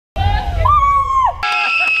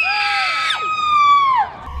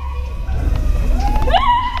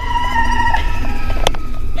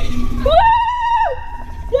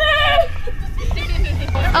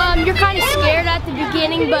the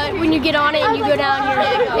beginning, but when you get on it and you go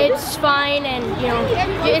down, it's fine, and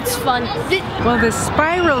it's fun. Well, the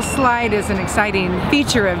spiral slide is an exciting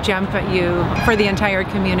feature of Jump U for the entire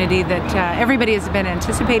community that everybody has been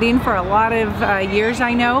anticipating for a lot of years,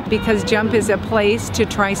 I know, because Jump is a place to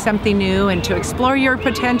try something new and to explore your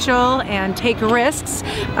potential and take risks.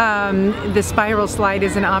 The spiral slide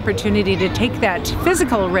is an opportunity to take that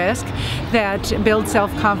physical risk that builds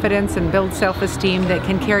self-confidence and builds self-esteem that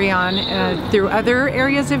can carry on through other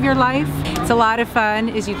areas of your life. It's a lot of fun.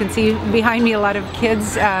 As you can see behind me, a lot of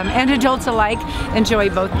kids and adults alike enjoy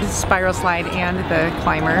both the spiral slide and the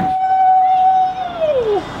climber.